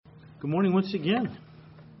Good morning once again.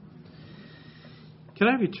 Can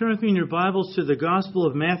I have you turn with me in your Bibles to the Gospel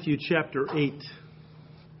of Matthew chapter 8?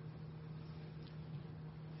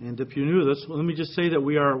 And if you're new to this, let me just say that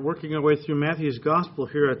we are working our way through Matthew's Gospel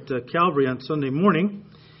here at Calvary on Sunday morning.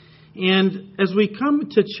 And as we come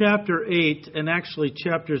to chapter 8, and actually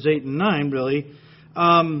chapters 8 and 9 really,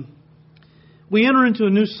 we enter into a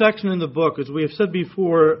new section in the book. As we have said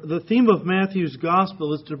before, the theme of Matthew's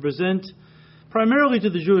Gospel is to present primarily to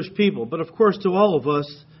the Jewish people, but of course to all of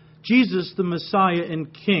us, Jesus, the Messiah and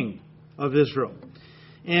King of Israel.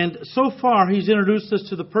 And so far, he's introduced us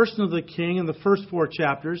to the person of the King in the first 4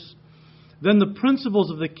 chapters, then the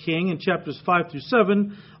principles of the King in chapters 5 through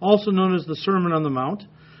 7, also known as the Sermon on the Mount.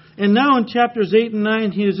 And now in chapters 8 and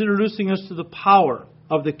 9, he is introducing us to the power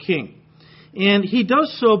of the King. And he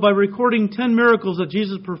does so by recording 10 miracles that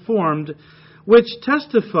Jesus performed, which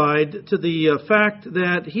testified to the fact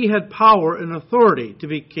that he had power and authority to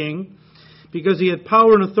be king, because he had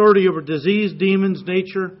power and authority over disease, demons,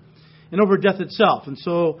 nature, and over death itself. And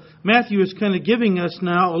so Matthew is kind of giving us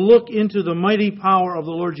now a look into the mighty power of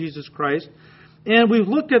the Lord Jesus Christ. And we've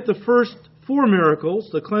looked at the first 4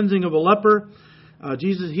 miracles, the cleansing of a leper,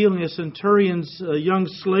 Jesus healing a centurion's young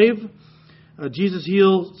slave, Jesus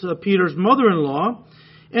heals Peter's mother-in-law.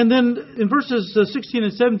 And then in verses 16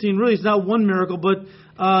 and 17, really it's not one miracle, but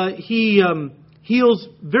he heals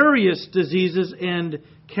various diseases and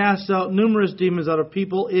casts out numerous demons out of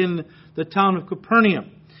people in the town of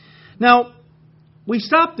Capernaum. Now, we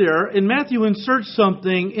stop there, and Matthew inserts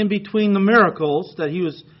something in between the miracles that he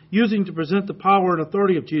was using to present the power and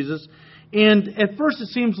authority of Jesus. And at first it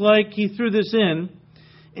seems like he threw this in,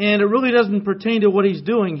 and it really doesn't pertain to what he's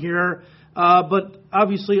doing here. But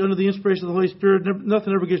obviously, under the inspiration of the Holy Spirit,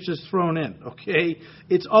 nothing ever gets just thrown in, okay?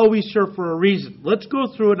 It's always here for a reason. Let's go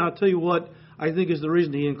through it, and I'll tell you what I think is the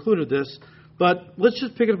reason he included this. But let's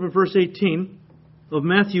just pick it up in verse 18 of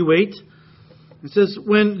Matthew 8. It says,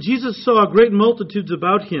 "When Jesus saw great multitudes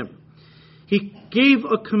about him, he gave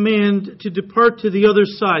a command to depart to the other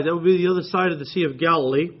side." That would be the other side of the Sea of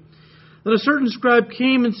Galilee. "Then a certain scribe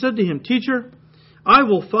came and said to him, 'Teacher, I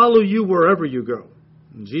will follow you wherever you go.'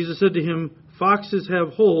 And Jesus said to him, 'Foxes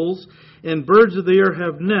have holes, and birds of the air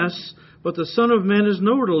have nests, but the Son of Man has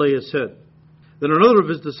nowhere to lay his head.' Then another of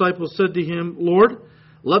his disciples said to him, 'Lord,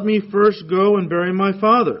 let me first go and bury my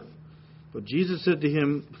father.' But Jesus said to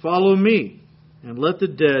him, 'Follow me, and let the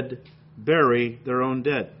dead bury their own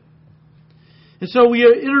dead.'" And so we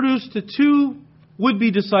are introduced to 2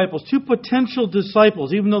 would-be disciples, 2 potential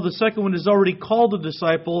disciples, even though the second one is already called a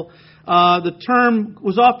disciple. The term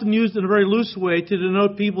was often used in a very loose way to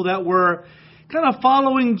denote people that were kind of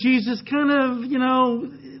following Jesus, kind of,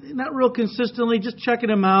 not real consistently, just checking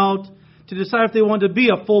him out to decide if they wanted to be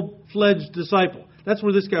a full-fledged disciple. That's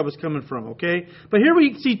where this guy was coming from, okay? But here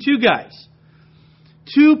we see 2 guys,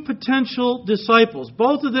 2 potential disciples.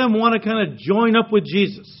 Both of them want to kind of join up with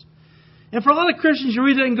Jesus. And for a lot of Christians, you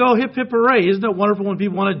read that and go, hip, hip, hooray. Isn't it wonderful when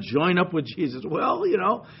people want to join up with Jesus? Well,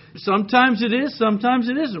 sometimes it is, sometimes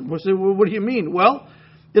it isn't. We'll say, well, what do you mean? Well,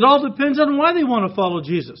 it all depends on why they want to follow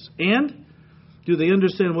Jesus. And do they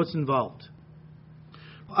understand what's involved?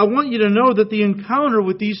 I want you to know that the encounter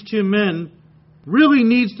with these 2 men really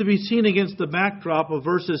needs to be seen against the backdrop of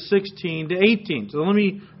verses 16 to 18. So let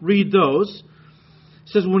me read those. It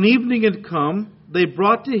says, "When evening had come, they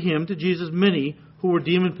brought to Jesus, many who were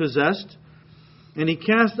demon-possessed. And he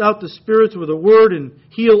cast out the spirits with a word and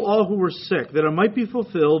healed all who were sick, that it might be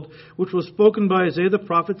fulfilled, which was spoken by Isaiah the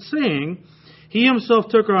prophet, saying, He himself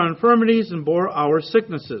took our infirmities and bore our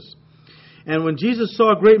sicknesses. And when Jesus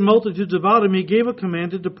saw great multitudes about him, he gave a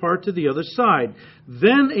command to depart to the other side.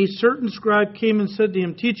 Then a certain scribe came and said to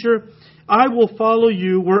him, 'Teacher, I will follow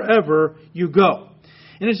you wherever you go.'"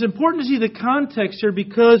 And it's important to see the context here,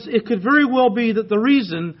 because it could very well be that the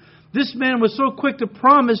reason this man was so quick to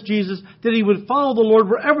promise Jesus that he would follow the Lord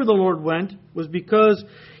wherever the Lord went was because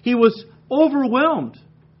he was overwhelmed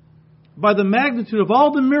by the magnitude of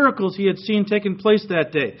all the miracles he had seen taking place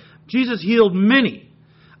that day. Jesus healed many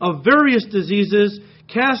of various diseases,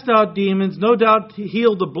 cast out demons, no doubt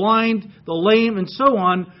healed the blind, the lame, and so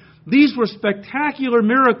on. These were spectacular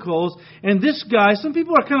miracles, and this guy, some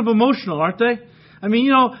people are kind of emotional, aren't they? I mean,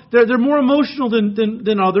 they're more emotional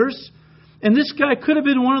than others. And this guy could have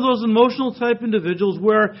been one of those emotional type individuals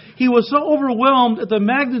where he was so overwhelmed at the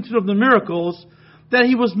magnitude of the miracles that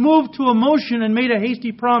he was moved to emotion and made a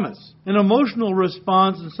hasty promise. An emotional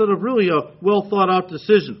response instead of really a well thought out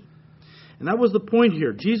decision. And that was the point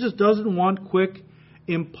here. Jesus doesn't want quick,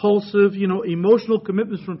 impulsive, emotional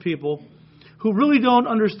commitments from people who really don't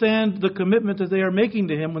understand the commitment that they are making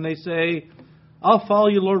to Him when they say, I'll follow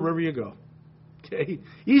you, Lord, wherever you go. Okay?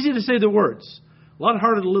 Easy to say the words. A lot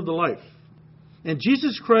harder to live the life. And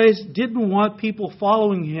Jesus Christ didn't want people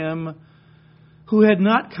following Him who had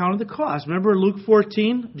not counted the cost. Remember Luke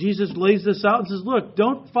 14? Jesus lays this out and says, look,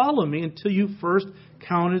 don't follow me until you first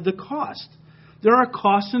counted the cost. There are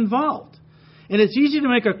costs involved. And it's easy to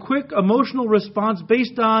make a quick emotional response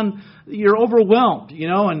based on you're overwhelmed,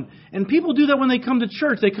 and people do that when they come to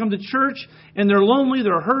church. They come to church and they're lonely,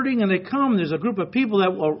 they're hurting, and they come and there's a group of people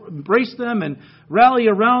that will embrace them and rally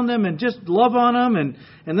around them and just love on them,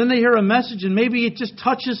 and then they hear a message and maybe it just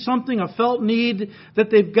touches something, a felt need that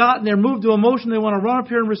they've got, and they're moved to emotion. They want to run up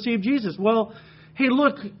here and receive Jesus. Well, hey,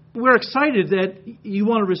 look, we're excited that you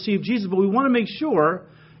want to receive Jesus, but we want to make sure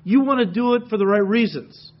you want to do it for the right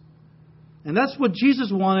reasons. And that's what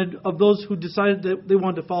Jesus wanted of those who decided that they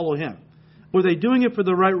wanted to follow Him. Were they doing it for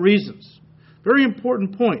the right reasons? Very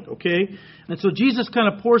important point, okay? And so Jesus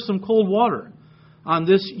kind of pours some cold water on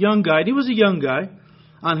this young guy. He was a young guy.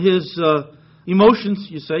 On his emotions,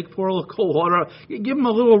 you say, pour a little cold water. Give him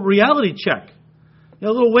a little reality check. A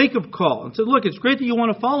little wake-up call. And said, look, it's great that you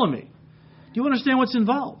want to follow me. Do you understand what's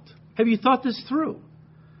involved? Have you thought this through?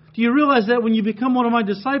 Do you realize that when you become one of my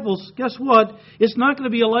disciples, guess what? It's not going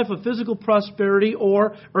to be a life of physical prosperity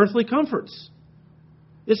or earthly comforts.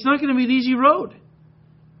 It's not going to be an easy road.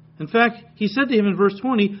 In fact, He said to him in verse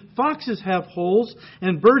 20, foxes have holes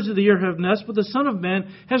and birds of the air have nests, but the Son of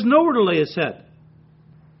Man has nowhere to lay His head.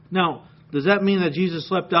 Now, does that mean that Jesus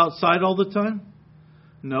slept outside all the time?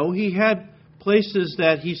 No, He had places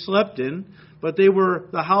that He slept in, but they were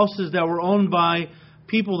the houses that were owned by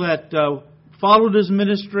people that followed His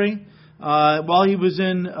ministry. While He was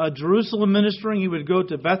in Jerusalem ministering, He would go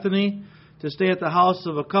to Bethany to stay at the house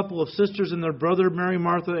of a couple of sisters and their brother, Mary,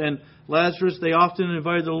 Martha, and Lazarus. They often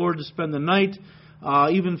invited the Lord to spend the night,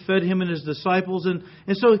 even fed Him and His disciples. And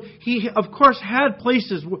so He, of course, had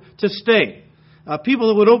places to stay. People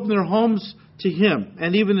that would open their homes to Him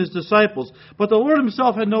and even His disciples. But the Lord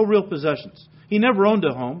Himself had no real possessions. He never owned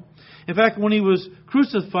a home. In fact, when He was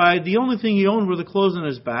crucified, the only thing He owned were the clothes on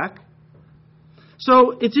His back.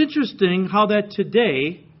 So it's interesting how that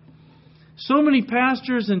today, so many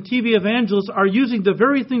pastors and TV evangelists are using the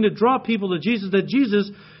very thing to draw people to Jesus that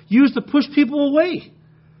Jesus used to push people away.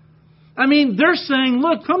 I mean, they're saying,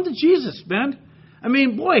 look, come to Jesus, man. I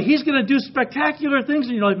mean, boy, He's going to do spectacular things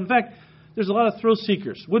in your life. In fact, there's a lot of thrill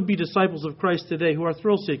seekers, would-be disciples of Christ today who are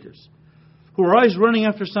thrill seekers, who are always running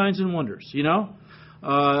after signs and wonders,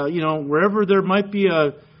 wherever there might be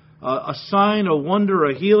a sign, a wonder,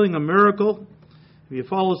 a healing, a miracle. If you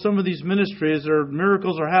follow some of these ministries,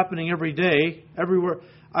 miracles are happening every day, everywhere.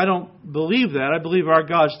 I don't believe that. I believe our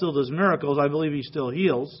God still does miracles. I believe He still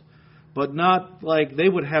heals, but not like they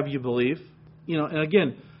would have you believe. And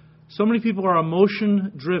again, so many people are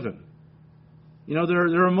emotion-driven.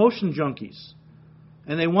 They're emotion junkies.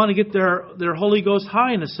 And they want to get their Holy Ghost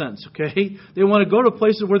high in a sense, okay? They want to go to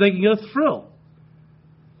places where they can get a thrill.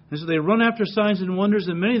 And so they run after signs and wonders,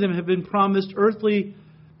 and many of them have been promised earthly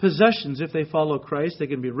possessions if they follow Christ. They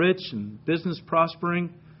can be rich and business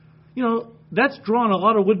prospering. That's drawn a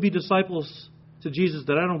lot of would-be disciples to Jesus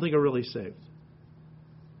that I don't think are really saved.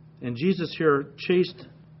 And Jesus here chased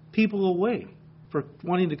people away for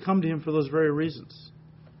wanting to come to Him for those very reasons.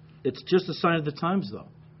 It's just a sign of the times, though.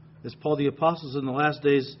 As Paul the Apostle said, in the last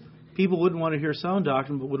days, people wouldn't want to hear sound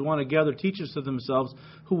doctrine, but would want to gather teachers to themselves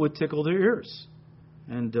who would tickle their ears.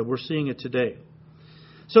 And we're seeing it today.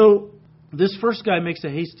 So this first guy makes a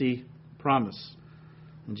hasty promise.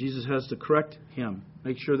 And Jesus has to correct him,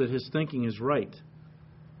 make sure that his thinking is right.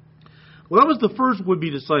 Well, that was the first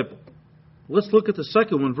would-be disciple. Let's look at the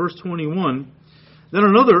second one, verse 21. Then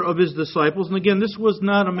another of His disciples, and again, this was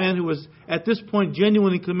not a man who was at this point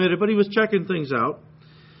genuinely committed, but he was checking things out.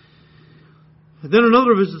 Then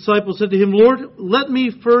another of His disciples said to Him, Lord, let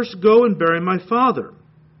me first go and bury my father.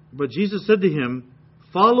 But Jesus said to him,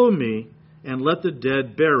 follow me and let the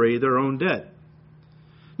dead bury their own dead.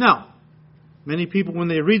 Now, many people, when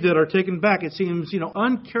they read that, are taken back. It seems,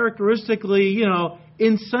 uncharacteristically,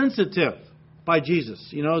 insensitive by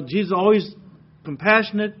Jesus. Jesus always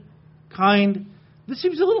compassionate, kind. This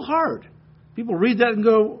seems a little hard. People read that and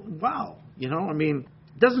go, wow. It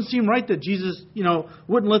doesn't seem right that Jesus,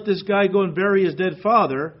 wouldn't let this guy go and bury his dead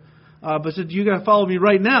father, but said, you got to follow me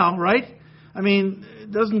right now, right?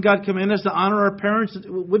 Doesn't God command us to honor our parents?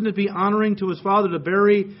 Wouldn't it be honoring to his father to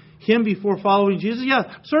bury him before following Jesus?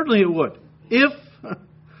 Yeah, certainly it would, if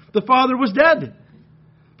the father was dead.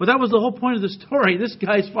 But that was the whole point of the story. This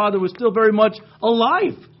guy's father was still very much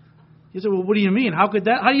alive. You say, well, what do you mean? How do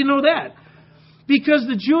you know that? Because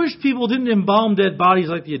the Jewish people didn't embalm dead bodies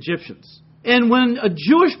like the Egyptians. And when a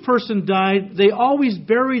Jewish person died, they always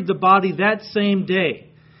buried the body that same day.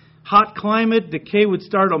 Hot climate, decay would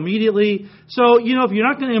start immediately. So, if you're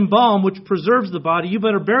not going to embalm, which preserves the body, you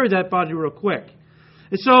better bury that body real quick.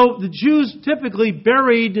 And so the Jews typically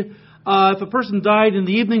buried, if a person died in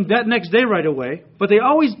the evening, that next day right away. But they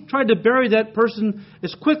always tried to bury that person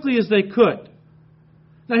as quickly as they could.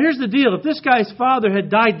 Now here's the deal. If this guy's father had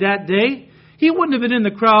died that day, he wouldn't have been in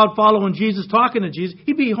the crowd following Jesus, talking to Jesus.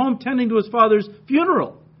 He'd be home tending to his father's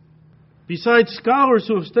funeral. Besides, scholars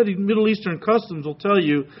who have studied Middle Eastern customs will tell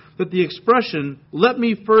you that the expression, "let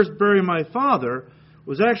me first bury my father,"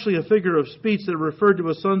 was actually a figure of speech that referred to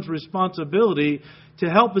a son's responsibility to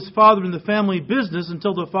help his father in the family business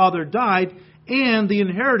until the father died and the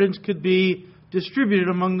inheritance could be distributed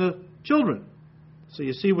among the children. So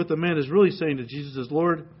you see what the man is really saying to Jesus is,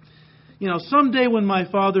 Lord, someday when my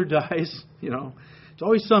father dies, it's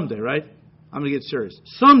always someday, right? I'm going to get serious.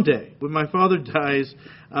 Someday when my father dies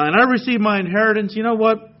and I receive my inheritance, you know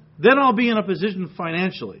what? Then I'll be in a position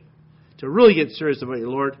financially to really get serious about you,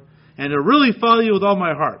 Lord, and to really follow you with all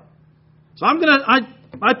my heart. So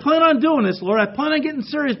I plan on doing this, Lord. I plan on getting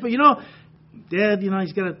serious. But, Dad,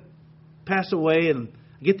 he's going to pass away and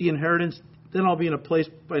get the inheritance. Then I'll be in a place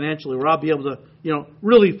financially where I'll be able to,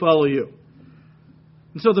 really follow you.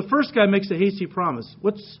 And so the first guy makes a hasty promise.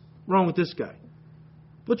 What's wrong with this guy?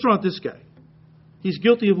 What's wrong with this guy? He's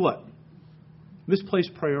guilty of what?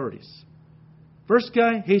 Misplaced priorities. First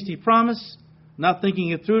guy, hasty promise, not thinking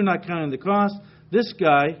it through, not counting the cost. This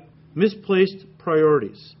guy, misplaced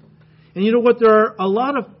priorities. And you know what? There are a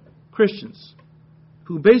lot of Christians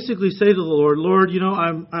who basically say to the Lord, Lord,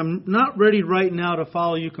 I'm not ready right now to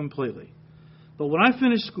follow you completely. But when I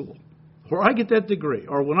finish school, or I get that degree,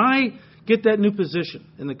 or when I get that new position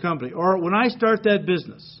in the company, or when I start that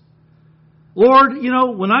business, Lord,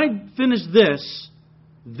 when I finish this,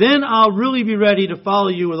 then I'll really be ready to follow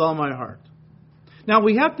you with all my heart. Now,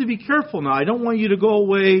 we have to be careful now. I don't want you to go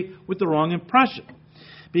away with the wrong impression.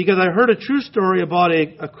 Because I heard a true story about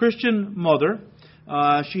a Christian mother.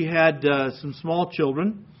 She had some small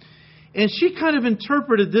children. And she kind of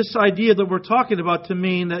interpreted this idea that we're talking about to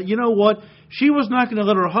mean that, she was not going to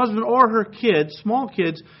let her husband or her kids, small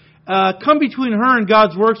kids, come between her and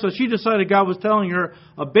God's work. So she decided God was telling her,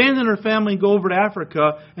 abandon her family and go over to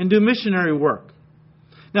Africa and do missionary work.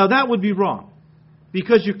 Now, that would be wrong.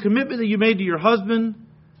 Because your commitment that you made to your husband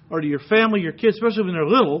or to your family, your kids, especially when they're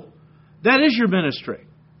little, that is your ministry.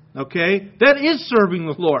 Okay? That is serving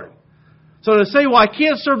the Lord. So to say, I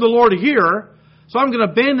can't serve the Lord here, so I'm going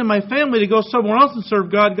to abandon my family to go somewhere else and serve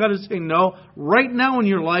God. God is saying, no, right now in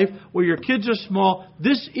your life, where your kids are small,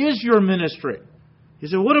 this is your ministry. He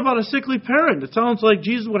said, what about a sickly parent? It sounds like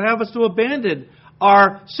Jesus would have us to abandon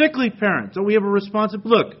our sickly parents. So we have a responsibility.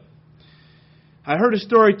 Look, I heard a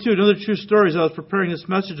story too, another true story as I was preparing this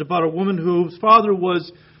message about a woman whose father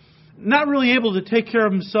was not really able to take care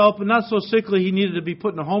of himself, but not so sickly he needed to be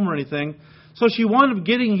put in a home or anything. So she wound up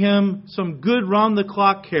getting him some good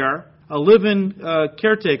round-the-clock care, a live-in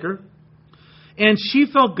caretaker. And she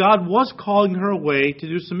felt God was calling her away to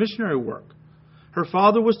do some missionary work. Her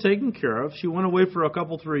father was taken care of. She went away for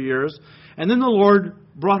 3 years. And then the Lord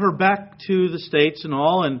brought her back to the States and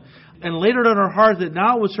all, and laid it on her heart that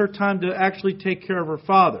now was her time to actually take care of her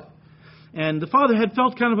father. And the father had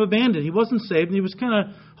felt kind of abandoned. He wasn't saved, and he was kind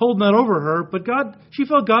of holding that over her. But she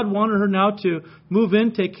felt God wanted her now to move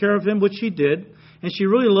in, take care of him, which she did. And she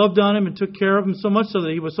really loved on him and took care of him so much so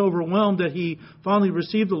that he was overwhelmed that he finally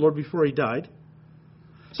received the Lord before he died.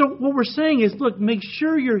 So what we're saying is, look, make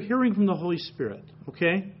sure you're hearing from the Holy Spirit,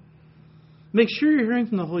 okay? Make sure you're hearing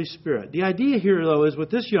from the Holy Spirit. The idea here, though, is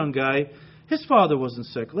with this young guy, his father wasn't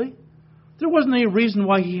sickly. There wasn't any reason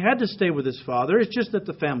why he had to stay with his father. It's just that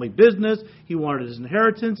the family business, he wanted his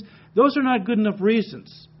inheritance. Those are not good enough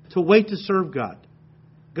reasons to wait to serve God.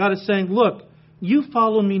 God is saying, look, you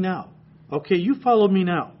follow me now. Okay, you follow me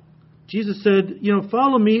now. Jesus said,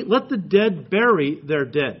 follow me, let the dead bury their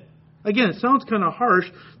dead. Again, it sounds kind of harsh,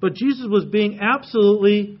 but Jesus was being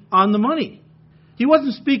absolutely on the money. He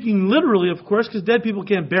wasn't speaking literally, of course, because dead people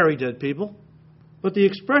can't bury dead people. But the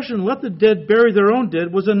expression, let the dead bury their own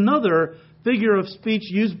dead, was another figure of speech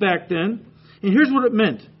used back then. And here's what it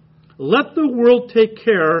meant. Let the world take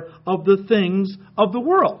care of the things of the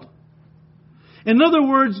world. In other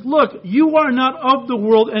words, look, you are not of the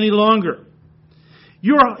world any longer.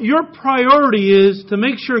 Your priority is to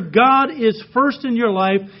make sure God is first in your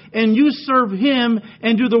life and you serve Him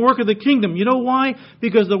and do the work of the kingdom. You know why?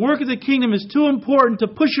 Because the work of the kingdom is too important to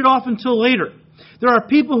push it off until later. There are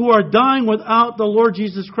people who are dying without the Lord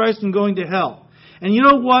Jesus Christ and going to hell. And you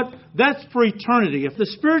know what? That's for eternity. If the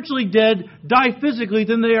spiritually dead die physically,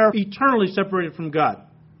 then they are eternally separated from God.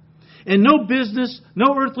 And no business,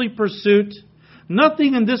 no earthly pursuit,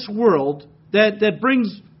 nothing in this world that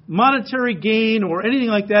brings monetary gain or anything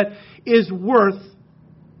like that is worth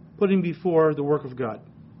putting before the work of God.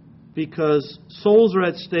 Because souls are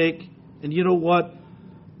at stake, and you know what?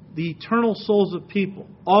 The eternal souls of people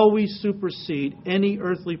always supersede any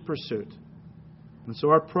earthly pursuit. And so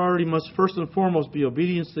our priority must first and foremost be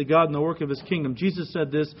obedience to God and the work of His kingdom. Jesus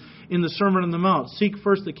said this in the Sermon on the Mount. Seek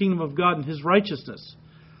first the kingdom of God and His righteousness.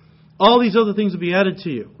 All these other things will be added to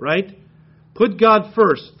you, right? Put God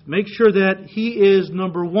first. Make sure that He is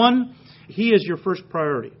number one. He is your first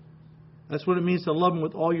priority. That's what it means to love Him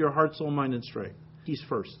with all your heart, soul, mind, and strength. He's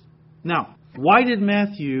first. Now, why did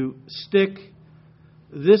Matthew stick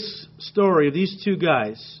this story of these two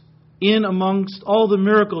guys in amongst all the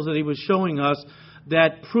miracles that he was showing us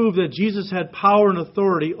that prove that Jesus had power and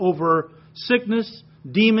authority over sickness,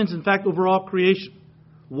 demons, in fact, over all creation?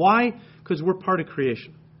 Why? Because we're part of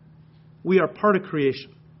creation. We are part of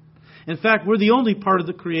creation. In fact, we're the only part of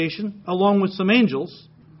the creation, along with some angels,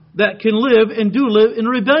 that can live and do live in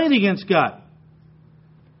rebellion against God.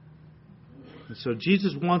 And so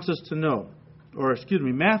Jesus wants us to know,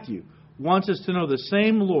 Matthew wants us to know the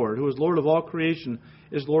same Lord, who is Lord of all creation,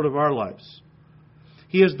 is Lord of our lives.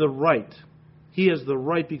 He has the right. He has the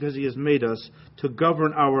right because He has made us to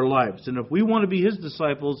govern our lives. And if we want to be His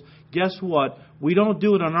disciples, guess what? We don't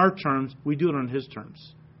do it on our terms. We do it on His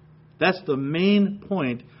terms. That's the main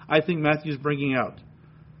point I think Matthew's bringing out.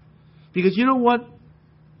 Because you know what?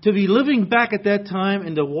 To be living back at that time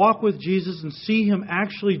and to walk with Jesus and see Him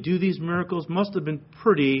actually do these miracles must have been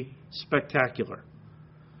pretty spectacular.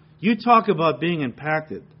 You talk about being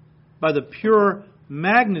impacted by the pure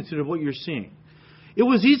magnitude of what you're seeing. It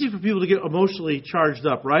was easy for people to get emotionally charged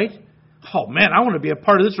up, right? Oh man, I want to be a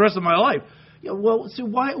part of this the rest of my life. Yeah, well, see,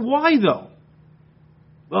 why though?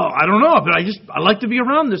 Well, I don't know, but I like to be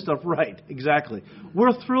around this stuff. Right, exactly.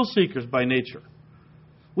 We're thrill seekers by nature.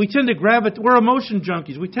 We tend to we're emotion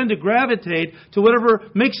junkies. We tend to gravitate to whatever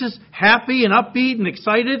makes us happy and upbeat and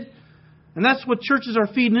excited. And that's what churches are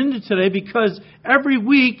feeding into today, because every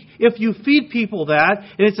week, if you feed people that,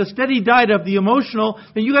 and it's a steady diet of the emotional,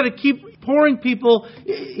 then you got to keep pouring people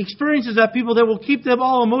experiences at people that will keep them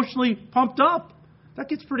all emotionally pumped up. That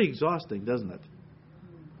gets pretty exhausting, doesn't it?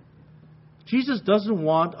 Jesus doesn't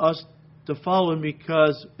want us to follow Him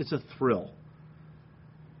because it's a thrill.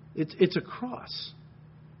 It's a cross.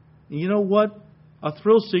 And you know what? A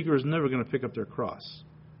thrill seeker is never going to pick up their cross,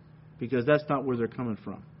 because that's not where they're coming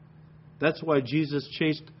from. That's why Jesus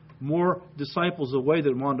chased more disciples away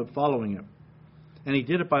that wound up following Him. And He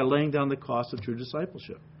did it by laying down the cost of true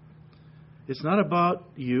discipleship. It's not about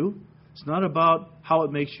you. It's not about how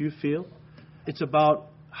it makes you feel. It's about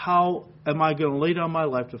how am I going to lay down my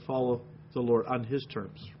life to follow the Lord on His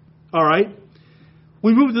terms. All right.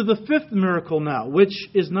 We move to the fifth miracle now, which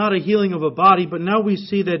is not a healing of a body, but now we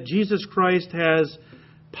see that Jesus Christ has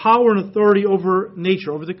power and authority over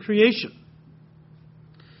nature, over the creation.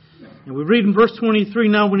 And we read in verse 23,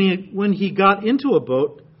 now when he got into a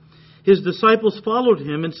boat, His disciples followed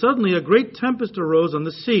Him, and suddenly a great tempest arose on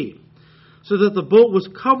the sea, so that the boat was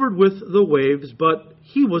covered with the waves, but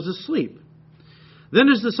He was asleep. Then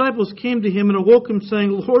His disciples came to Him and awoke Him, saying,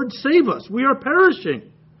 Lord, save us, we are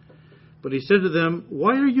perishing. But He said to them,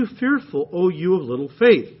 why are you fearful, O you of little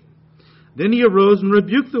faith? Then He arose and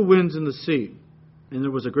rebuked the winds and the sea, and there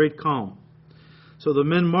was a great calm. So the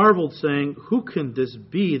men marveled, saying, who can this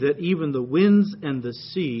be that even the winds and the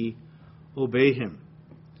sea obey Him?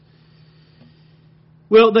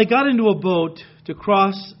 Well, they got into a boat to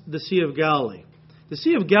cross the Sea of Galilee. The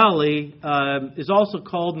Sea of Galilee is also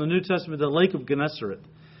called in the New Testament the Lake of Gennesaret.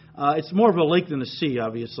 It's more of a lake than a sea,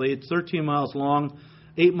 obviously. It's 13 miles long,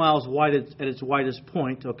 8 miles wide at its widest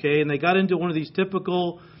point. Okay, and they got into one of these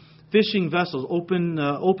typical fishing vessels,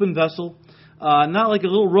 open vessel. Not like a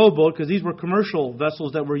little rowboat, because these were commercial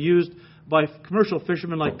vessels that were used by commercial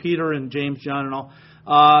fishermen like Peter and James, John, and all,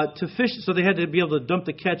 to fish. So they had to be able to dump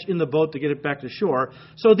the catch in the boat to get it back to shore.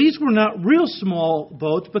 So these were not real small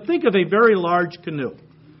boats, but think of a very large canoe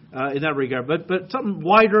in that regard. But something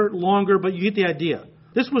wider, longer, but you get the idea.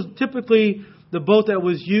 This was typically the boat that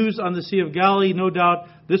was used on the Sea of Galilee. No doubt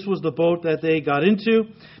this was the boat that they got into.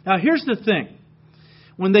 Now here's the thing.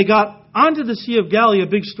 When they got onto the Sea of Galilee, a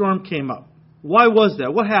big storm came up. Why was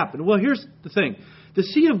that? What happened? Well, here's the thing. The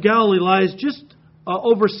Sea of Galilee lies just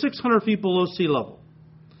over 600 feet below sea level.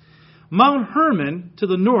 Mount Hermon, to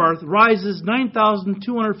the north, rises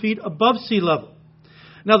 9,200 feet above sea level.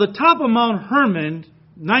 Now, the top of Mount Hermon,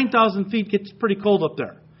 9,000 feet, gets pretty cold up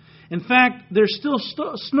there. In fact, there's still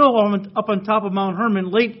snow up on top of Mount Hermon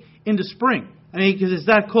late into spring. I mean, because it's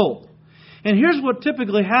that cold. And here's what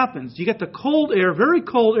typically happens. You get the cold air, very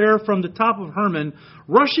cold air from the top of Hermon,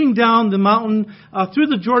 rushing down the mountain, through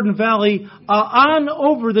the Jordan Valley, on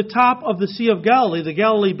over the top of the Sea of Galilee, the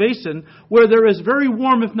Galilee Basin, where there is very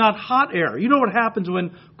warm, if not hot air. You know what happens when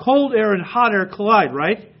cold air and hot air collide,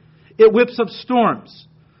 right? It whips up storms.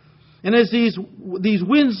 And as these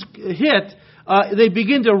winds hit, they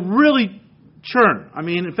begin to really churn. I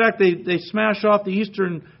mean, in fact, they smash off the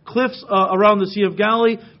eastern cliffs around the Sea of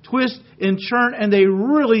Galilee, twist and churn, and they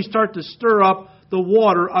really start to stir up the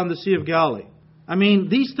water on the Sea of Galilee. I mean,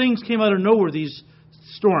 these things came out of nowhere, these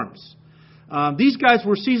storms. These guys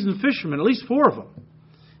were seasoned fishermen, at least 4 of them.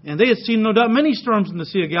 And they had seen, no doubt, many storms in the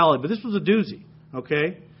Sea of Galilee, but this was a doozy,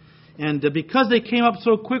 okay? And because they came up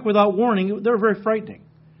so quick without warning, they were very frightening.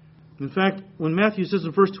 In fact, when Matthew says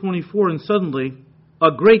in verse 24, and suddenly a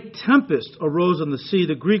great tempest arose on the sea,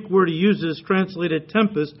 the Greek word he uses, translated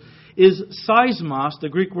tempest, is seismos, the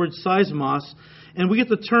Greek word seismos. And we get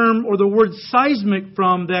the term or the word seismic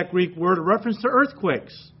from that Greek word, a reference to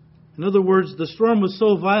earthquakes. In other words, the storm was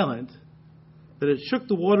so violent that it shook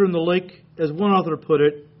the water in the lake, as one author put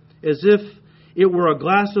it, as if it were a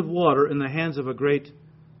glass of water in the hands of a great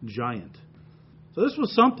giant. So this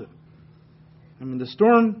was something. I mean, the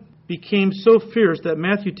storm became so fierce that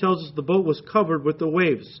Matthew tells us the boat was covered with the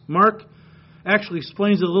waves. Mark actually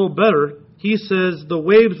explains it a little better. He says the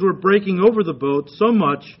waves were breaking over the boat so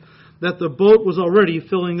much that the boat was already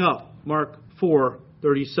filling up. Mark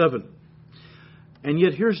 4:37. And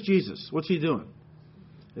yet here's Jesus. What's he doing?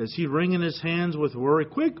 Is he wringing his hands with worry?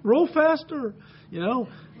 Quick, row faster. You know,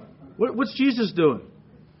 what's Jesus doing?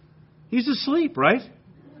 He's asleep, right?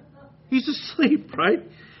 He's asleep, right?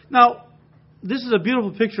 Now, this is a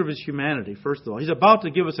beautiful picture of his humanity, first of all. He's about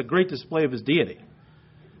to give us a great display of his deity.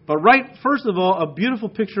 But first of all, a beautiful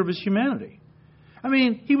picture of his humanity. I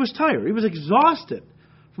mean, he was tired. He was exhausted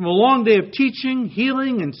from a long day of teaching,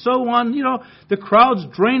 healing, and so on. You know, the crowd's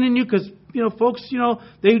draining you because, you know, folks, you know,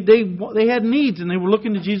 they had needs, and they were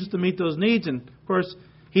looking to Jesus to meet those needs. And, of course,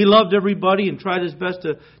 he loved everybody and tried his best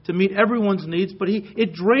to meet everyone's needs, but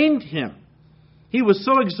it drained him. He was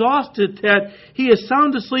so exhausted that he is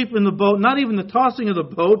sound asleep in the boat. Not even the tossing of the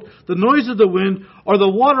boat, the noise of the wind, or the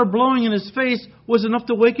water blowing in his face was enough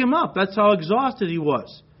to wake him up. That's how exhausted he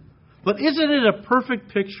was. But isn't it a perfect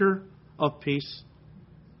picture of peace?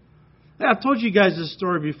 Yeah, I've told you guys this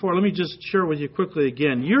story before. Let me just share it with you quickly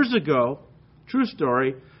again. Years ago, true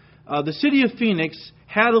story, the city of Phoenix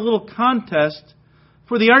had a little contest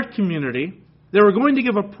for the art community. They were going to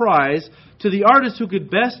give a prize to the artist who could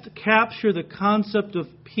best capture the concept of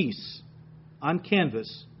peace on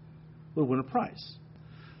canvas would win a prize.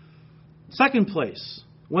 Second place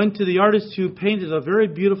went to the artist who painted a very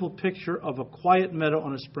beautiful picture of a quiet meadow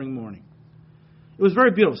on a spring morning. It was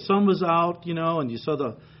very beautiful. Sun was out, you know, and you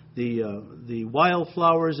saw the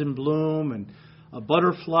wildflowers in bloom and a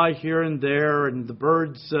butterfly here and there, and the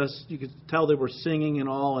birds, you could tell they were singing and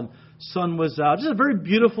all, and sun was out. Just a very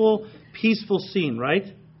beautiful, peaceful scene, right?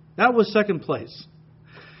 That was second place.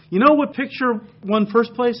 You know what picture won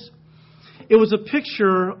first place? It was a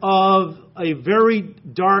picture of a very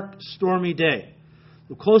dark, stormy day.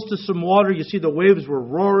 Close to some water, you see the waves were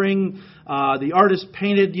roaring. The artist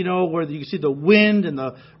painted, you know, where you could see the wind and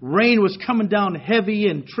the rain was coming down heavy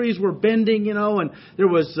and trees were bending, you know, and there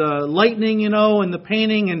was lightning, you know, in the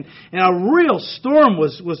painting, and a real storm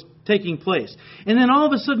was taking place. And then all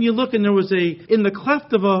of a sudden you look and there was in the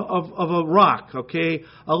cleft of a rock, okay,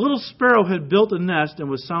 a little sparrow had built a nest and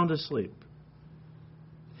was sound asleep.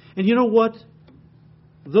 And you know what?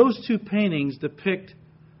 Those two paintings depict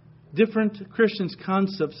different Christians'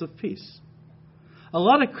 concepts of peace. A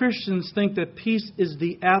lot of Christians think that peace is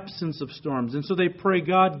the absence of storms. And so they pray,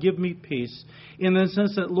 God, give me peace. In the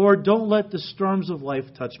sense that, Lord, don't let the storms of life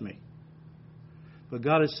touch me. But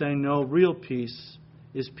God is saying, no, real peace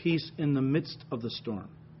is peace in the midst of the storm.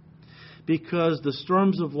 Because the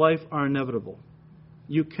storms of life are inevitable.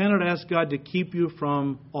 You cannot ask God to keep you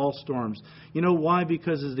from all storms. You know why?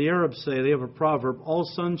 Because as the Arabs say, they have a proverb, all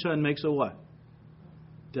sunshine makes a what?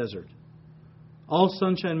 Desert. All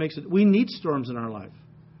sunshine makes it. We need storms in our life.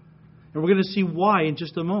 And we're going to see why in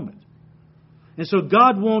just a moment. And so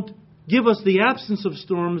God won't give us the absence of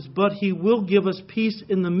storms, but He will give us peace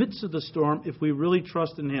in the midst of the storm if we really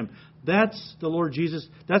trust in Him. That's the Lord Jesus.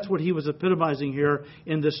 That's what He was epitomizing here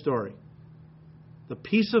in this story. The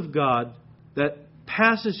peace of God that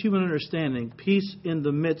passes human understanding, peace in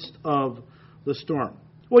the midst of the storm.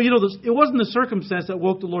 Well, you know, it wasn't the circumstance that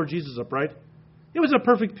woke the Lord Jesus up, right? It was a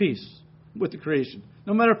perfect peace with the creation,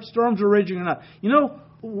 no matter if storms were raging or not. You know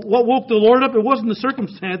what woke the Lord up? It wasn't the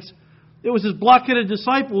circumstance. It was his blockheaded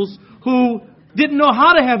disciples who didn't know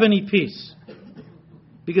how to have any peace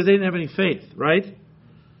because they didn't have any faith, right?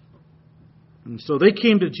 And so they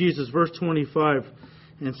came to Jesus, verse 25,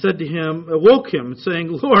 and said to him, awoke him, saying,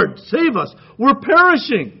 Lord, save us, we're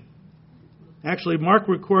perishing. Actually, Mark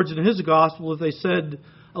records in his gospel that they said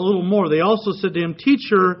a little more. They also said to him,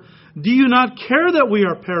 Teacher, do you not care that we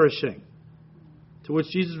are perishing? To which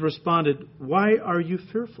Jesus responded, Why are you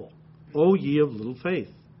fearful, O ye of little faith?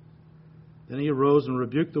 Then he arose and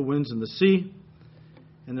rebuked the winds and the sea,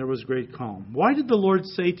 and there was great calm. Why did the Lord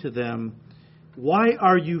say to them, Why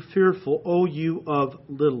are you fearful, O you of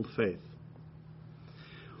little faith?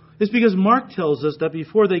 It's because Mark tells us that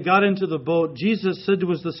before they got into the boat, Jesus said to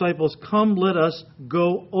his disciples, Come, let us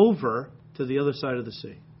go over to the other side of the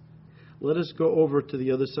sea. Let us go over to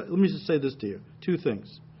the other side. Let me just say this to you. Two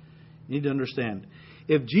things you need to understand.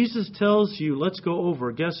 If Jesus tells you, let's go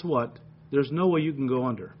over, guess what? There's no way you can go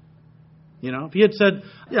under. You know, if he had said,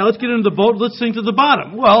 yeah, let's get into the boat, let's sink to the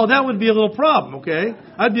bottom. Well, that would be a little problem, okay?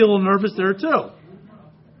 I'd be a little nervous there too.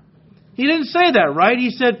 He didn't say that, right? He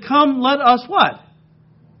said, come, let us what?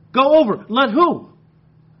 Go over. Let who?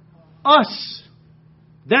 Us.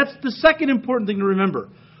 That's the second important thing to remember.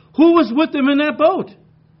 Who was with them in that boat?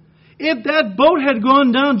 If that boat had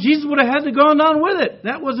gone down, Jesus would have had to go down with it.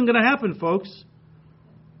 That wasn't going to happen, folks.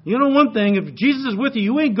 You know one thing, if Jesus is with you,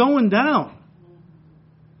 you ain't going down.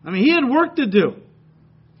 I mean, he had work to do.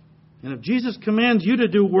 And if Jesus commands you to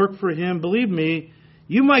do work for him, believe me,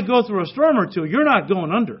 you might go through a storm or two. You're not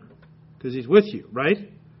going under because he's with you, right?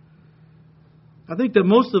 I think that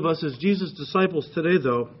most of us as Jesus' disciples today,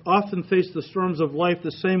 though, often face the storms of life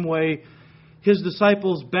the same way his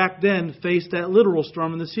disciples back then faced that literal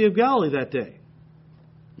storm in the Sea of Galilee that day.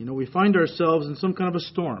 You know, we find ourselves in some kind of a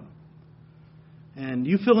storm. And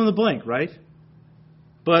you fill in the blank, right?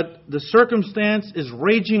 But the circumstance is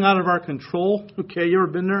raging out of our control. Okay, you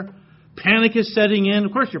ever been there? Panic is setting in.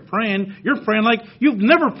 Of course, you're praying. You're praying like you've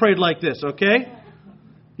never prayed like this, okay?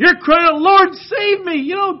 You're crying out, Lord, save me.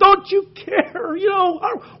 You know, don't you care? You know,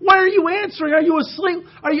 why are you answering? Are you asleep?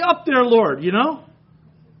 Are you up there, Lord? You know?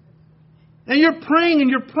 And you're praying, and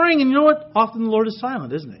you know what? Often the Lord is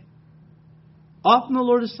silent, isn't he? Often the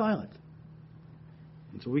Lord is silent.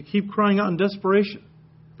 And so we keep crying out in desperation,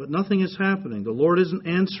 but nothing is happening. The Lord isn't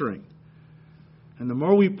answering. And the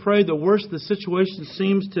more we pray, the worse the situation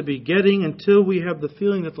seems to be getting until we have the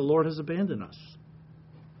feeling that the Lord has abandoned us.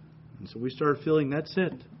 And so we start feeling, that's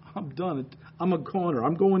it. I'm done. I'm a goner.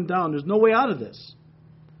 I'm going down. There's no way out of this.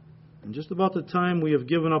 And just about the time we have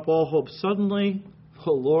given up all hope, suddenly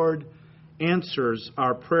the Lord answers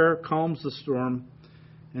our prayer, calms the storm,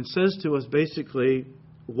 and says to us basically,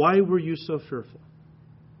 why were you so fearful?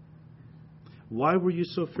 Why were you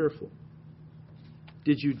so fearful?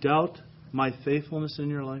 Did you doubt my faithfulness in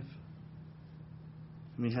your life?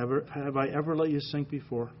 I mean, have I ever let you sink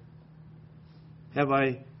before? Have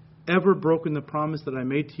I ever broken the promise that I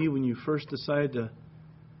made to you when you first decided to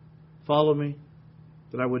follow me?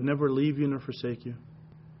 That I would never leave you nor forsake you?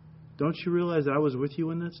 Don't you realize that I was with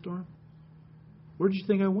you in that storm? Where did you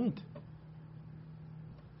think I went?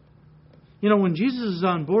 You know, when Jesus is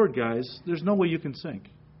on board, guys, there's no way you can sink.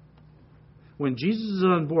 When Jesus is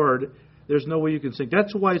on board, there's no way you can sink.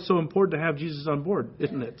 That's why it's so important to have Jesus on board,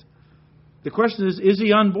 isn't it? The question is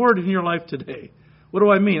he on board in your life today? What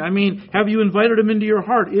do I mean? I mean, have you invited him into your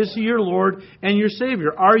heart? Is he your Lord and your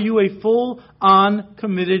Savior? Are you a full-on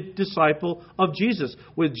committed disciple of Jesus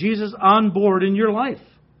with Jesus on board in your life?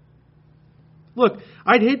 Look,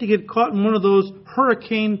 I'd hate to get caught in one of those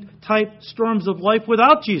hurricane-type storms of life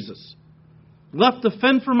without Jesus. Left to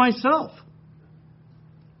fend for myself.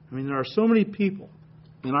 I mean, there are so many people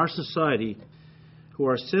in our society who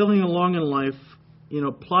are sailing along in life, you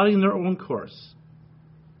know, plotting their own course.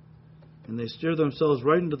 And they steer themselves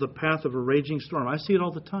right into the path of a raging storm. I see it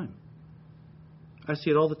all the time. I see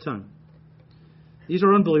it all the time. These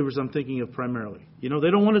are unbelievers I'm thinking of primarily. You know, they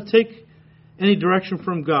don't want to take any direction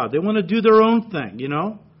from God. They want to do their own thing, you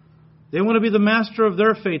know. They want to be the master of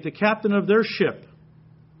their fate, the captain of their ship.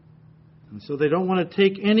 And so they don't want to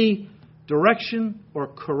take any direction or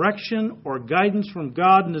correction or guidance from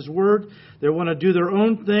God and His Word. They want to do their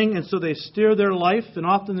own thing, and so they steer their life and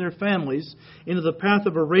often their families into the path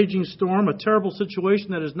of a raging storm, a terrible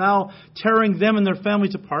situation that is now tearing them and their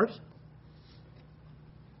families apart.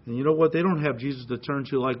 And you know what? They don't have Jesus to turn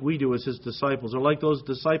to like we do as His disciples, or like those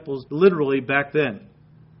disciples literally back then.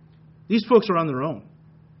 These folks are on their own.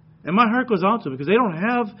 And my heart goes out to them because they don't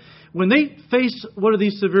have, when they face one of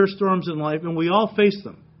these severe storms in life, and we all face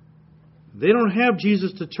them, they don't have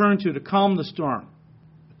Jesus to turn to calm the storm,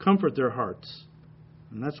 to comfort their hearts.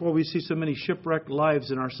 And that's why we see so many shipwrecked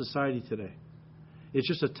lives in our society today. It's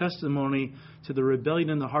just a testimony to the rebellion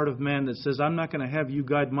in the heart of man that says, I'm not going to have you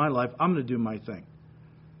guide my life. I'm going to do my thing.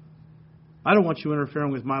 I don't want you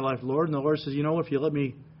interfering with my life, Lord. And the Lord says, you know, if you let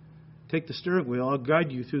me take the steering wheel, I'll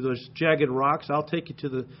guide you through those jagged rocks. I'll take you to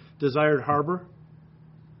the desired harbor.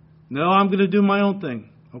 No, I'm going to do my own thing.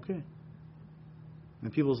 Okay.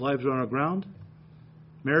 And people's lives are on the ground.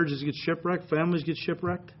 Marriages get shipwrecked. Families get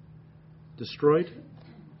shipwrecked. Destroyed.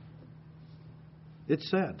 It's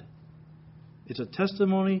sad. It's a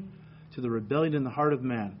testimony to the rebellion in the heart of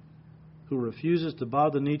man who refuses to bow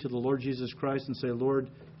the knee to the Lord Jesus Christ and say, Lord,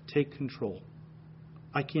 take control.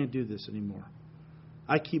 I can't do this anymore.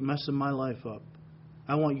 I keep messing my life up.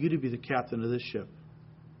 I want you to be the captain of this ship.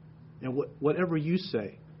 And whatever you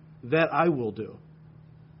say, that I will do.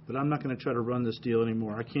 But I'm not going to try to run this deal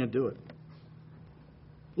anymore. I can't do it.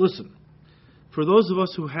 Listen, for those of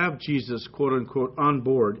us who have Jesus, quote unquote, on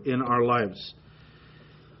board in our lives,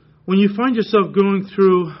 when you find yourself going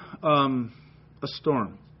through a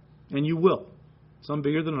storm, and you will, some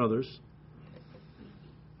bigger than others,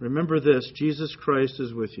 remember this, Jesus Christ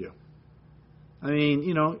is with you. I mean,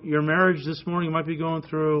 you know, your marriage this morning might be going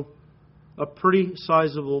through a pretty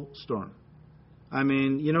sizable storm. I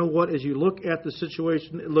mean, you know what? As you look at the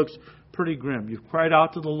situation, it looks pretty grim. You've cried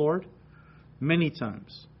out to the Lord many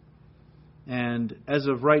times. And as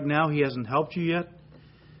of right now, He hasn't helped you yet.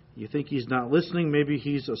 You think He's not listening. Maybe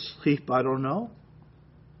He's asleep. I don't know.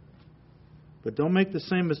 But don't make the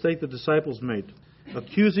same mistake the disciples made,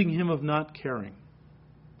 accusing Him of not caring.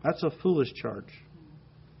 That's a foolish charge.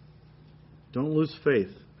 Don't lose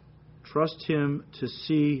faith. Trust Him to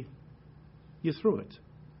see you through it.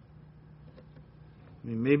 I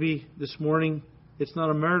mean, maybe this morning it's not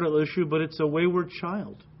a marital issue, but it's a wayward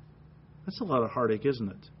child. That's a lot of heartache, isn't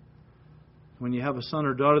it? When you have a son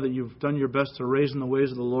or daughter that you've done your best to raise in the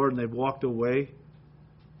ways of the Lord and they've walked away,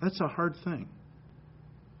 that's a hard thing.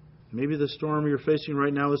 Maybe the storm you're facing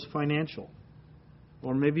right now is financial.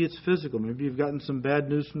 Or maybe it's physical. Maybe you've gotten some bad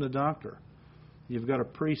news from the doctor. You've got a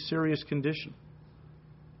pretty serious condition.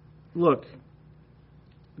 Look,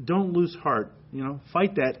 don't lose heart. You know,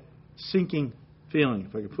 fight that sinking feeling,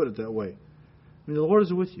 if I could put it that way. I mean, the Lord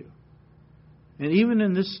is with you. And even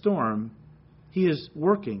in this storm, He is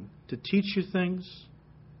working to teach you things,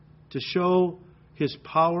 to show His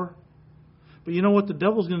power. But you know what? The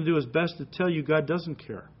devil's going to do his best to tell you God doesn't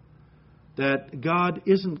care. That God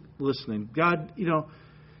isn't listening. God, you know,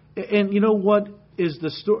 and you know what? As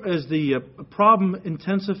the problem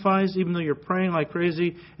intensifies, even though you're praying like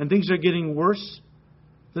crazy and things are getting worse,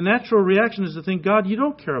 the natural reaction is to think, God, you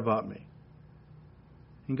don't care about me.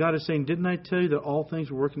 And God is saying, didn't I tell you that all things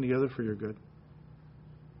were working together for your good?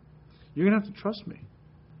 You're going to have to trust me.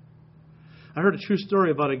 I heard a true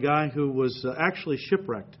story about a guy who was actually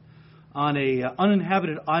shipwrecked on a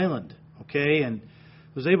uninhabited island, okay, and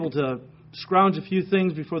was able to scrounge a few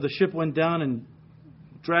things before the ship went down and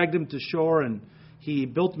dragged him to shore, and he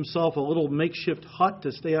built himself a little makeshift hut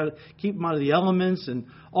to keep him out of the elements, and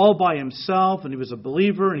all by himself. And he was a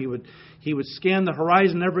believer, and he would scan the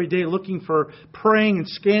horizon every day, praying and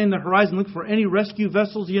scanning the horizon, looking for any rescue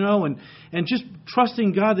vessels, you know, and just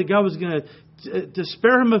trusting God that God was going to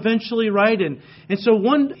spare him eventually, right? And so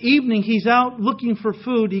one evening he's out looking for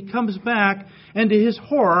food. He comes back, and to his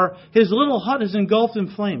horror, his little hut is engulfed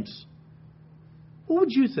in flames. What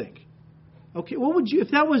would you think? Okay, what would you,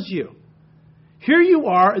 if that was you? Here you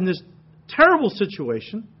are in this terrible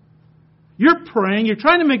situation. You're praying. You're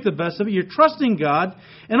trying to make the best of it. You're trusting God.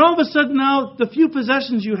 And all of a sudden now, the few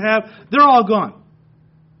possessions you have, they're all gone.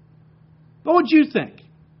 What would you think?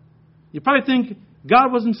 You probably think,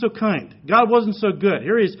 God wasn't so kind. God wasn't so good.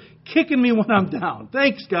 Here He is kicking me when I'm down.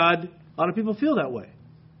 Thanks, God. A lot of people feel that way.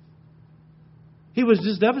 He was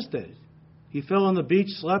just devastated. He fell on the beach,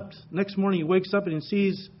 slept. Next morning he wakes up and he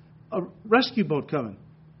sees a rescue boat coming.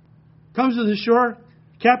 Comes to the shore.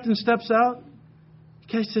 Captain steps out.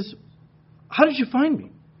 The guy says, how did you find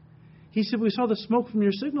me? He said, we saw the smoke from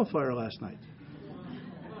your signal fire last night.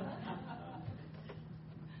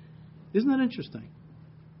 Isn't that interesting?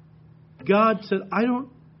 God said, I don't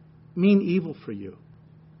mean evil for you.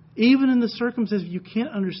 Even in the circumstances you can't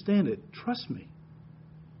understand it, trust me.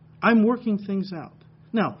 I'm working things out.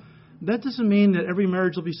 Now, that doesn't mean that every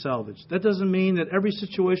marriage will be salvaged. That doesn't mean that every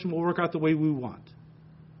situation will work out the way we want.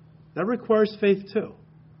 That requires faith too.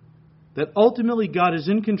 That ultimately God is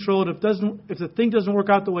in control. And if the thing doesn't work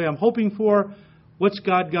out the way I'm hoping for, what's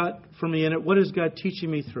God got for me in it? What is God teaching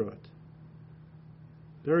me through it?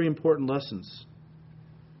 Very important lessons.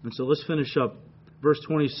 And so let's finish up. Verse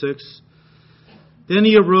 26. Then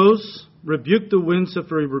he arose rebuked the winds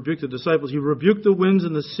after he rebuked the disciples. He rebuked the winds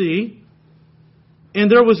and the sea, and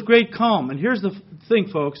there was great calm. And here's the thing,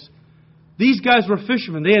 folks. These guys were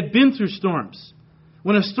fishermen. They had been through storms.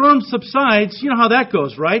 When a storm subsides, you know how that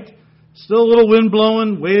goes, right? Still a little wind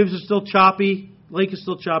blowing, waves are still choppy, lake is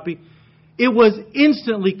still choppy. It was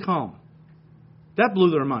instantly calm. That blew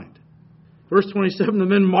their mind. Verse 27, the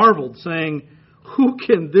men marveled, saying, "Who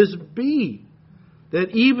can this be, that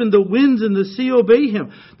even the winds and the sea obey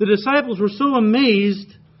him?" The disciples were so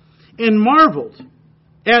amazed and marveled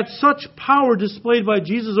at such power displayed by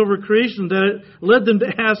Jesus over creation that it led them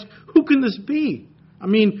to ask, who can this be? I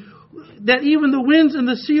mean, that even the winds and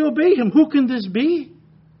the sea obey him. Who can this be?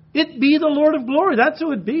 It be the Lord of glory. That's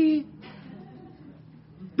who it be.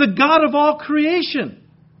 The God of all creation.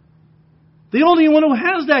 The only one who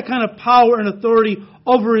has that kind of power and authority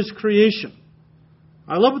over his creation.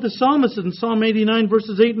 I love what the psalmist said in Psalm 89,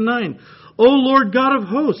 verses 8 and 9. O Lord God of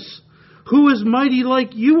hosts, who is mighty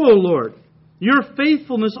like you, O Lord? Your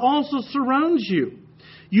faithfulness also surrounds you.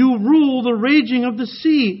 You rule the raging of the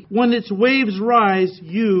sea. When its waves rise,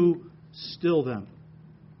 you still them.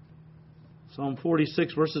 Psalm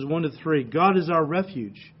 46, verses 1 to 3. God is our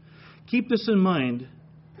refuge. Keep this in mind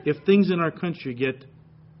if things in our country get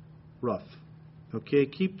rough. Okay,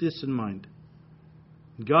 keep this in mind.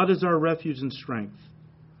 God is our refuge and strength,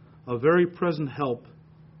 a very present help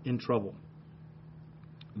in trouble.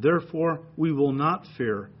 Therefore, we will not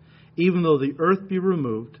fear, even though the earth be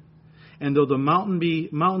removed, and though the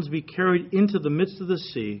mountains be carried into the midst of the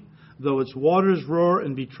sea, though its waters roar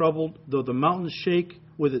and be troubled, though the mountains shake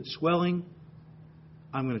with its swelling.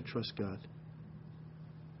 I'm going to trust God.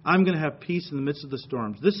 I'm going to have peace in the midst of the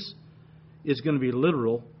storms. This is going to be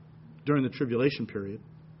literal during the tribulation period.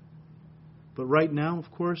 But right now,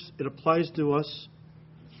 of course, it applies to us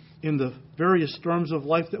in the various storms of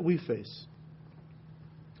life that we face.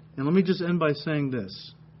 And let me just end by saying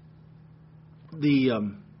this.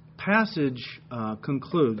 The passage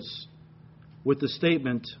concludes with the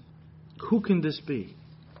statement, who can this be?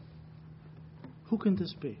 Who can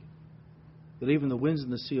this be? That even the winds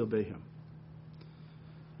and the sea obey him.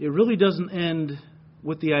 It really doesn't end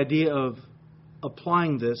with the idea of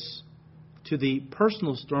applying this to the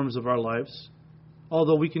personal storms of our lives,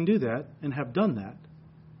 although we can do that and have done that,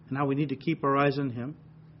 and how we need to keep our eyes on him,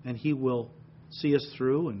 and he will see us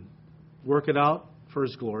through and work it out for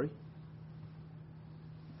his glory.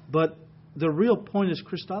 But the real point is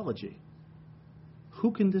Christology.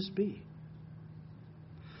 Who can this be?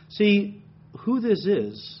 See, who this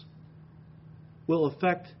is will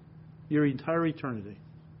affect your entire eternity.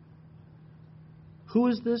 Who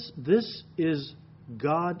is this? This is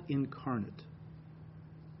God incarnate.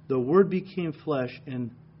 The Word became flesh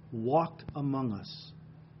and walked among us.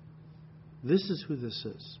 This is who this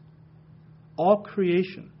is. All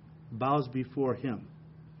creation bows before him.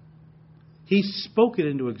 He spoke it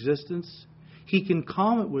into existence. He can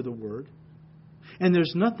calm it with a word. And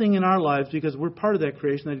there's nothing in our lives, because we're part of that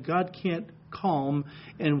creation, that God can't calm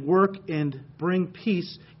and work and bring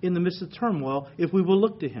peace in the midst of turmoil if we will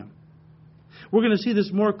look to him. We're going to see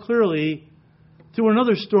this more clearly through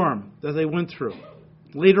another storm that they went through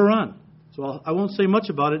later on. So I won't say much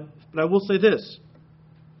about it, but I will say this.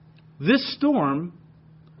 This storm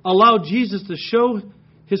allowed Jesus to show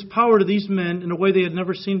his power to these men in a way they had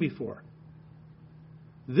never seen before.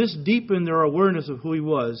 This deepened their awareness of who he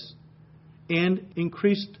was and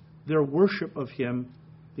increased their worship of him,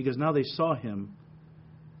 because now they saw him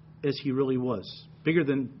as he really was, bigger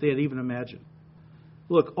than they had even imagined.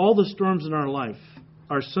 Look, all the storms in our life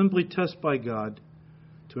are simply tests by God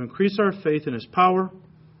to increase our faith in his power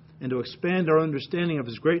and to expand our understanding of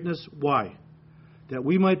his greatness. Why? That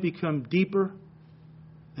we might become deeper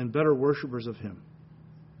and better worshipers of him.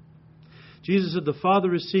 Jesus said the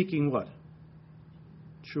Father is seeking what?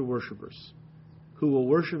 True worshipers who will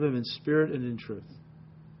worship him in spirit and in truth.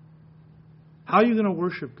 How are you going to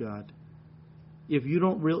worship God if you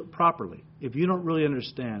don't properly, if you don't really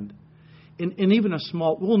understand, and even a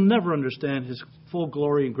small, we'll never understand his full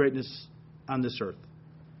glory and greatness on this earth.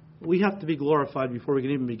 We have to be glorified before we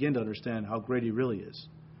can even begin to understand how great he really is.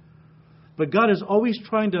 But God is always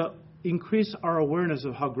trying to increase our awareness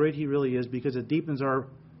of how great he really is, because it deepens our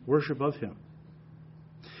worship of him.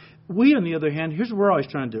 We, on the other hand, here's what we're always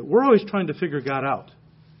trying to do. We're always trying to figure God out.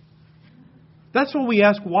 That's what we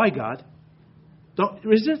ask, why, God?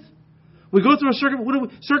 Is it? We go through a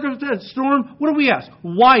circumstance, storm. What do we ask?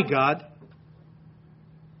 Why, God?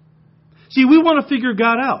 See, we want to figure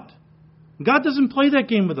God out. God doesn't play that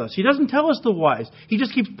game with us. He doesn't tell us the whys. He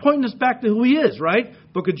just keeps pointing us back to who he is, right?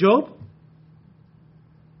 Book of Job.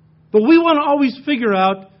 But we want to always figure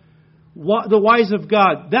out the whys of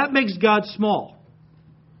God. That makes God small.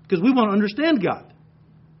 Because we want to understand God.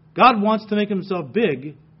 God wants to make himself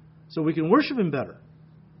big so we can worship him better.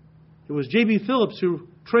 It was J.B. Phillips who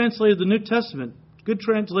translated the New Testament. Good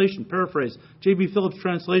translation, paraphrase. J.B. Phillips'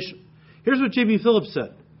 translation. Here's what J.B. Phillips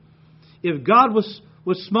said. If God was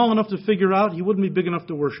small enough to figure out, he wouldn't be big enough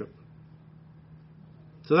to worship.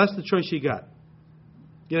 So that's the choice you got.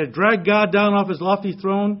 You got to drag God down off his lofty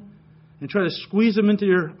throne and try to squeeze him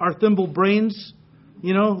into our thimble brains.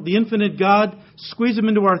 You know, the infinite God, squeeze him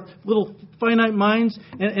into our little finite minds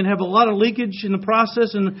and have a lot of leakage in the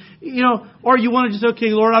process. And, you know, or you want to just, okay,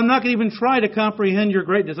 Lord, I'm not going to even try to comprehend your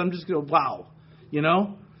greatness. I'm just going to, wow. You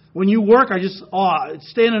know, when you work, I just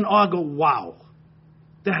stand in awe, go, wow.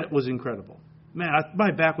 That was incredible. Man,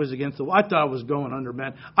 my back was against the wall. I thought I was going under,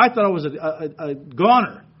 man. I thought I was a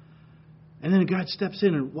goner. And then God steps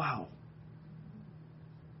in and wow.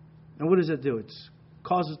 And what does that do? It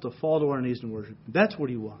causes us to fall to our knees and worship. That's what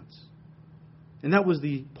he wants. And that was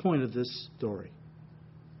the point of this story.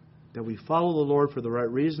 That we follow the Lord for the right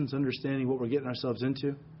reasons, understanding what we're getting ourselves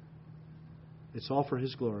into. It's all for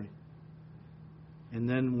his glory. And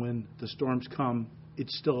then when the storms come,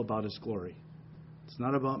 it's still about his glory. It's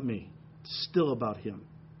not about me. It's still about him.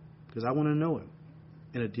 Because I want to know him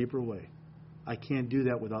in a deeper way. I can't do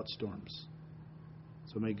that without storms.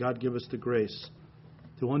 So may God give us the grace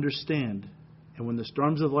to understand, and when the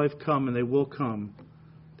storms of life come, and they will come,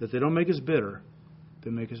 that they don't make us bitter,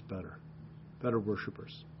 they make us better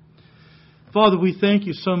worshipers. Father, we thank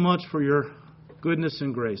you so much for your goodness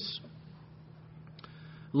and grace.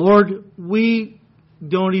 Lord, we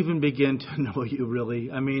don't even begin to know you,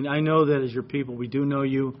 really. I mean, I know that as your people, we do know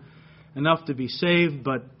you enough to be saved,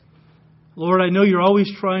 but Lord, I know you're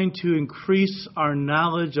always trying to increase our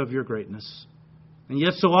knowledge of your greatness. And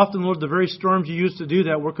yet so often, Lord, the very storms you use to do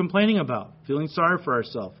that, we're complaining about, feeling sorry for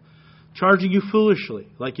ourselves, charging you foolishly,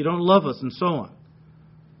 like you don't love us, and so on.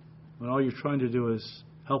 When all you're trying to do is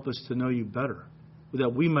help us to know you better,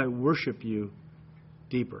 that we might worship you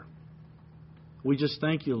deeper. We just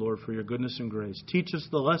thank you, Lord, for your goodness and grace. Teach us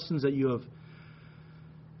the lessons that you have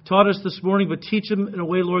taught us this morning, but teach them in a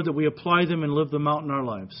way, Lord, that we apply them and live them out in our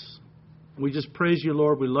lives. We just praise you,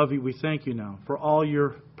 Lord. We love you. We thank you now for all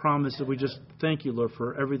your promises. We just thank you, Lord,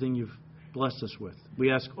 for everything you've blessed us with. We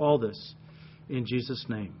ask all this in Jesus'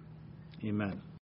 name. Amen.